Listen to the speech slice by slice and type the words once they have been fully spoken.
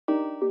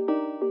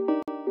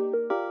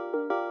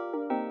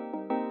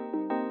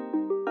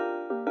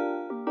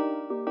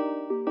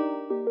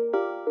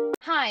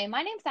Hi,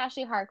 my name's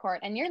Ashley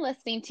Harcourt, and you're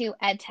listening to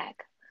EdTech,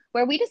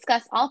 where we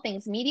discuss all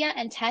things media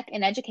and tech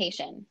in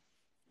education.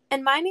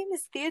 And my name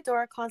is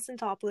Theodora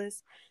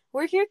Konstantopoulos.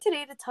 We're here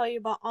today to tell you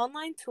about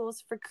online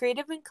tools for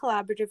creative and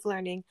collaborative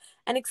learning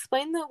and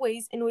explain the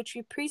ways in which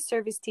we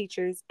pre-service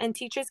teachers and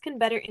teachers can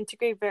better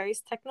integrate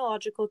various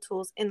technological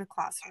tools in the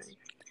classroom.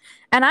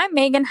 And I'm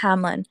Meaghan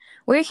Hamelin.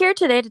 We're here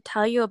today to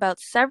tell you about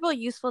several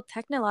useful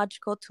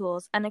technological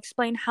tools and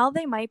explain how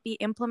they might be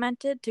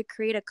implemented to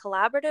create a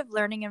collaborative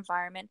learning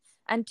environment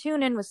and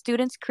tune in with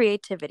students'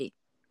 creativity.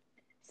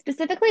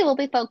 Specifically, we'll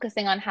be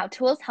focusing on how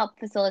tools help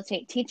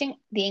facilitate teaching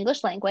the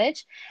English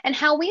language and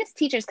how we as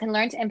teachers can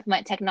learn to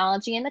implement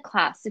technology in the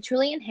class to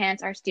truly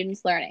enhance our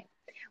students' learning,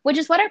 which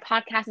is what our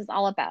podcast is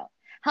all about,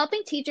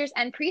 helping teachers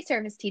and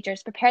pre-service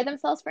teachers prepare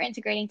themselves for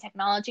integrating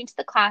technology into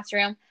the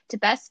classroom to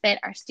best fit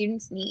our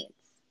students' needs.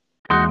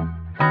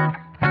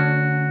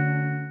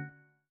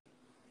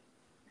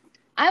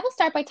 I will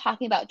start by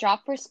talking about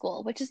Drop for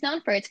School, which is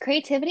known for its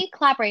creativity,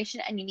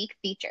 collaboration, and unique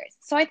features.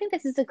 So I think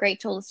this is a great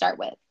tool to start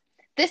with.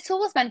 This tool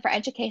was meant for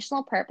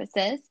educational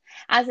purposes,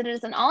 as it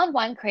is an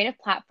all-in-one creative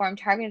platform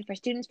targeted for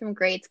students from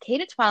grades K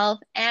to 12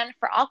 and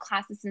for all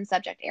classes and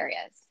subject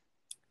areas.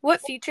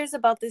 What features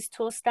about this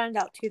tool stand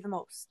out to you the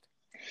most?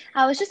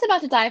 I was just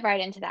about to dive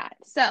right into that.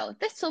 So,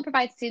 this tool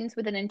provides students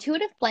with an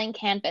intuitive blank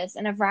canvas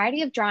and a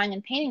variety of drawing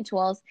and painting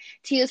tools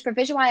to use for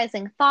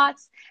visualizing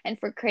thoughts and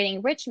for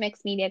creating rich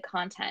mixed media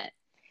content.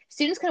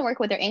 Students can work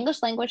with their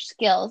English language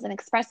skills and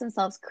express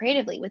themselves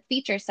creatively with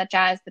features such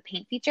as the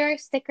paint feature,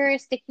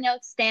 stickers, sticky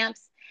notes,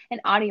 stamps,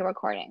 and audio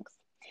recordings.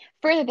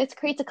 Further, this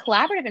creates a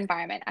collaborative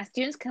environment as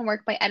students can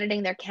work by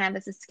editing their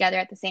canvases together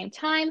at the same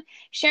time,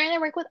 sharing their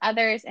work with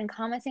others, and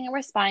commenting and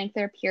responding to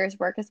their peers'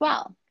 work as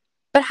well.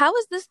 But how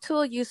is this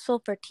tool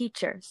useful for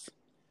teachers?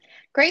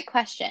 Great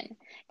question.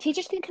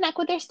 Teachers can connect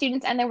with their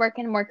students and their work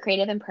in more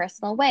creative and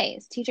personal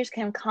ways. Teachers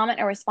can comment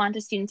or respond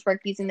to students'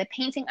 work using the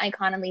painting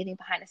icon and leaving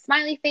behind a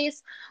smiley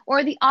face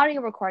or the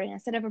audio recording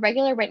instead of a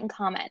regular written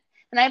comment.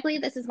 And I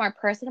believe this is more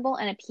personable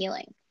and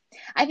appealing.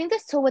 I think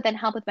this tool would then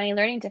help with many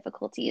learning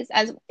difficulties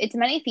as its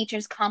many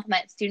features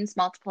complement students'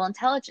 multiple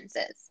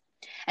intelligences.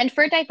 And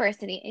for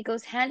diversity, it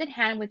goes hand in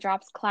hand with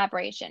DROP's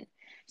collaboration.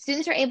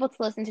 Students are able to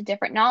listen to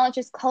different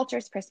knowledges,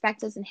 cultures,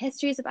 perspectives, and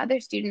histories of other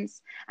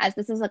students as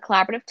this is a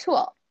collaborative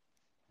tool.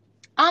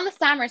 On the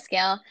SAMR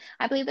scale,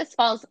 I believe this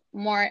falls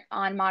more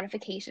on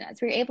modification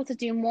as we're able to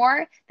do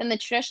more than the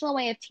traditional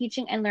way of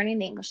teaching and learning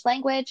the English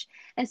language,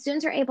 and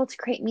students are able to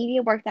create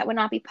media work that would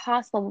not be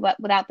possible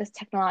without this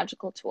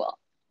technological tool.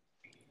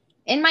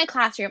 In my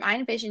classroom, I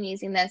envision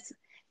using this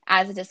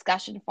as a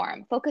discussion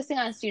forum, focusing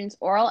on students'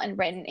 oral and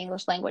written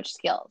English language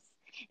skills.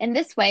 In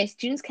this way,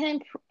 students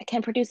can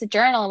produce a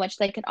journal in which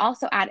they can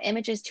also add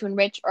images to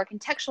enrich or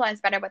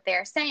contextualize better what they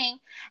are saying,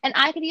 and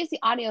I could use the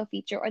audio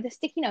feature or the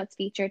sticky notes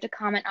feature to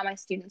comment on my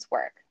students'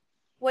 work.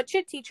 What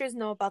should teachers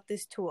know about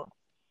this tool?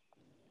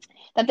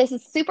 That this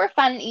is a super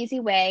fun and easy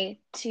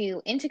way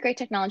to integrate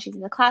technologies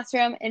in the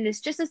classroom, and it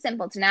is just as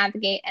simple to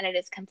navigate, and it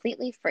is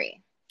completely free.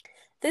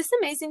 This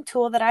amazing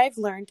tool that I've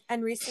learned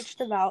and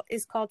researched about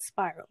is called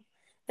Spiral.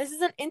 This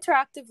is an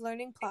interactive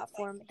learning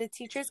platform that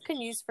teachers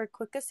can use for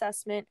quick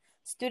assessment,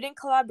 student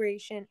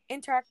collaboration,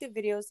 interactive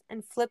videos,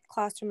 and flipped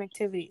classroom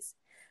activities.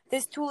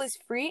 This tool is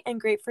free and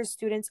great for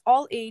students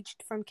all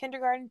aged from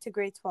kindergarten to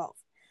grade 12.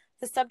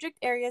 The subject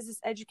areas this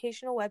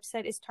educational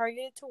website is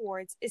targeted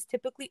towards is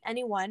typically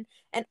anyone,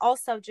 and all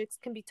subjects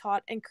can be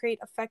taught and create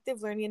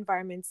effective learning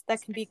environments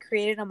that can be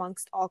created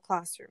amongst all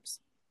classrooms.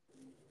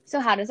 So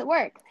how does it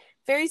work?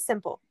 Very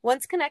simple.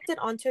 Once connected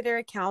onto their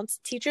accounts,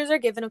 teachers are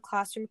given a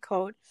classroom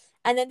code,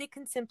 and then they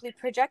can simply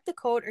project the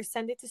code or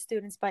send it to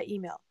students by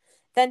email.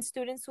 Then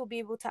students will be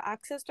able to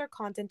access their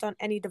content on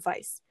any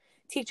device.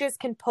 Teachers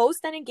can post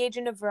and engage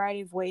in a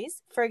variety of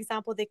ways. For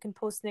example, they can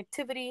post an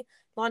activity,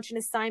 launch an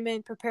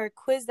assignment, prepare a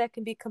quiz that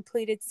can be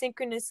completed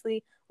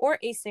synchronously or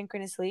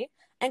asynchronously,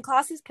 and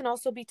classes can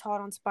also be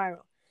taught on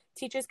Spiral.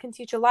 Teachers can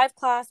teach a live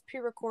class,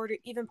 pre-record, or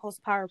even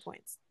post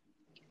PowerPoints.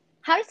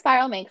 How does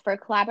Spiral make for a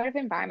collaborative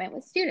environment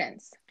with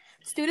students?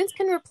 Students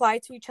can reply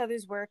to each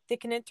other's work, they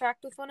can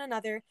interact with one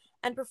another,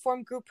 and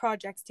perform group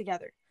projects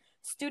together.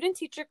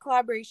 Student-teacher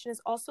collaboration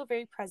is also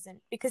very present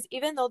because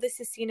even though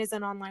this is seen as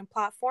an online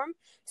platform,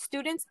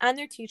 students and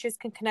their teachers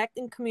can connect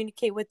and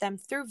communicate with them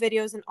through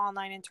videos and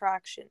online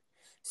interaction.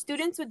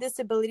 Students with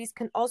disabilities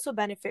can also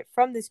benefit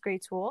from this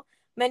great tool.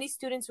 Many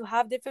students who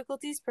have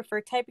difficulties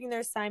prefer typing their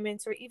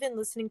assignments or even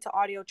listening to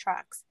audio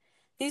tracks.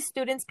 These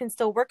students can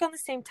still work on the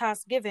same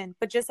task given,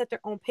 but just at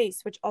their own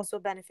pace, which also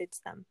benefits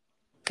them.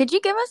 Could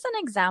you give us an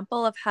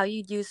example of how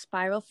you'd use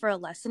Spiral for a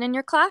lesson in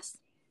your class?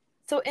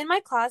 So in my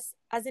class,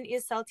 as an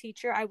ESL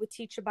teacher, I would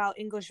teach about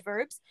English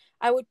verbs.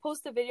 I would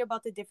post a video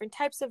about the different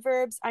types of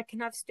verbs. I can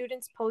have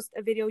students post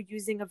a video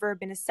using a verb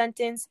in a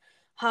sentence,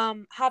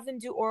 have them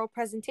do oral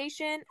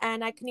presentation,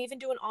 and I can even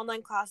do an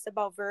online class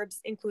about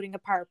verbs, including a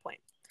PowerPoint.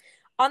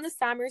 On the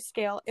SAMR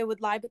scale, it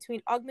would lie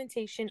between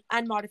augmentation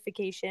and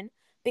modification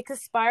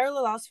because Spiral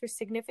allows for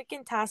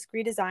significant task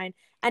redesign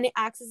and it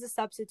acts as a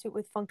substitute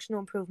with functional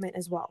improvement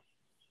as well.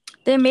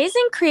 The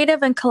amazing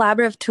creative and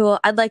collaborative tool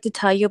I'd like to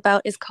tell you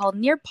about is called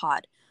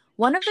Nearpod.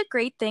 One of the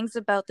great things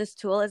about this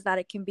tool is that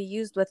it can be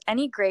used with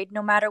any grade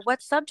no matter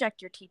what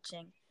subject you're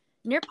teaching.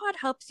 Nearpod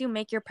helps you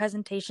make your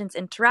presentations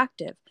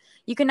interactive.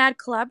 You can add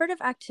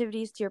collaborative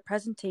activities to your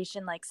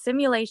presentation like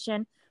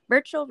simulation,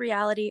 virtual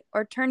reality,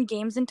 or turn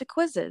games into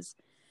quizzes.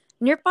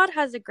 Nearpod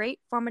has a great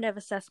formative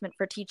assessment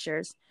for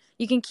teachers.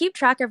 You can keep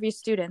track of your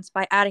students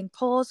by adding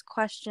polls,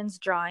 questions,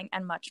 drawing,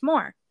 and much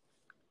more.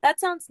 That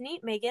sounds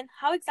neat, Meaghan.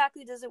 How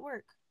exactly does it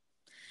work?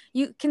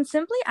 You can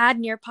simply add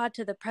Nearpod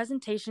to the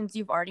presentations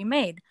you've already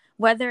made,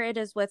 whether it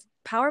is with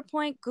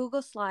PowerPoint,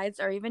 Google Slides,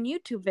 or even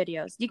YouTube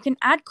videos. You can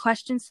add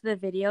questions to the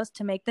videos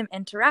to make them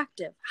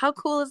interactive. How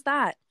cool is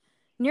that?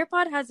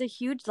 Nearpod has a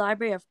huge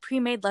library of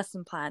pre-made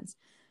lesson plans.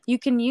 You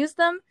can use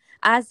them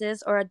as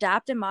is or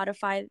adapt and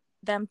modify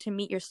them to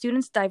meet your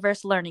students'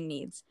 diverse learning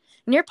needs.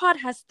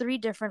 Nearpod has 3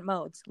 different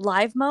modes: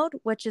 live mode,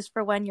 which is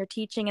for when you're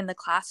teaching in the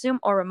classroom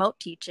or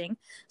remote teaching;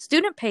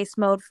 student pace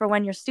mode for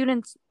when your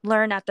students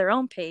learn at their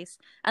own pace;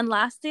 and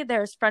lastly,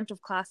 there is front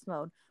of class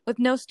mode, with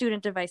no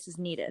student devices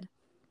needed.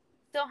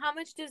 So how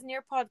much does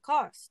Nearpod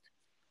cost?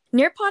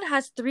 Nearpod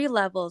has 3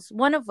 levels,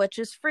 one of which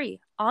is free.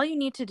 All you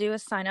need to do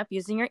is sign up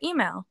using your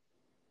email.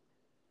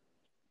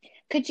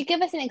 Could you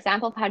give us an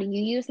example of how do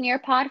you use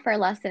Nearpod for a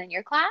lesson in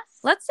your class?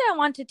 Let's say I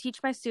want to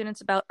teach my students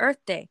about Earth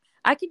Day.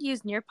 I could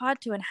use Nearpod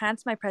to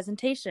enhance my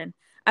presentation.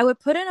 I would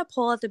put in a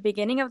poll at the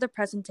beginning of the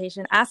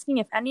presentation asking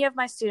if any of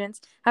my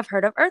students have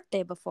heard of Earth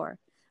Day before.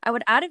 I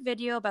would add a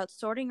video about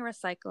sorting and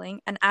recycling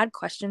and add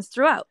questions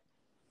throughout.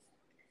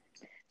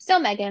 So,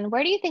 Meaghan,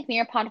 where do you think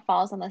Nearpod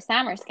falls on the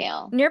SAMR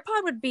scale?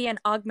 Nearpod would be an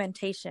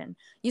augmentation.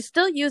 You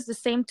still use the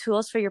same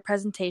tools for your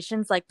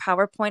presentations like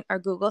PowerPoint or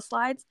Google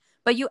Slides,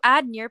 but you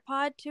add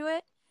Nearpod to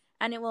it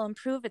and it will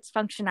improve its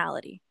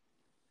functionality.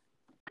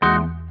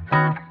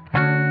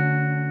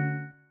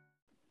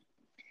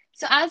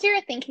 So as you're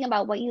thinking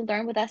about what you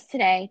learned with us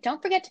today,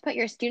 don't forget to put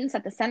your students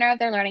at the center of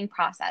their learning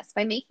process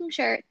by making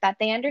sure that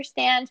they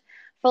understand,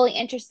 fully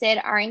interested,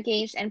 are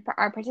engaged, and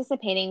are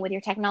participating with your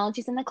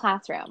technologies in the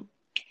classroom.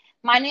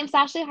 My name's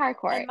Ashley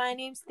Harcourt. And my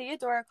name's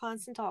Theodora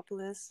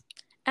Konstantopoulos.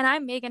 And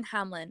I'm Meaghan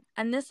Hamelin,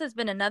 and this has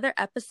been another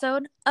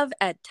episode of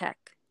EdTech.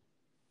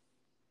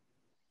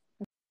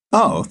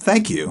 Oh,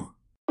 thank you.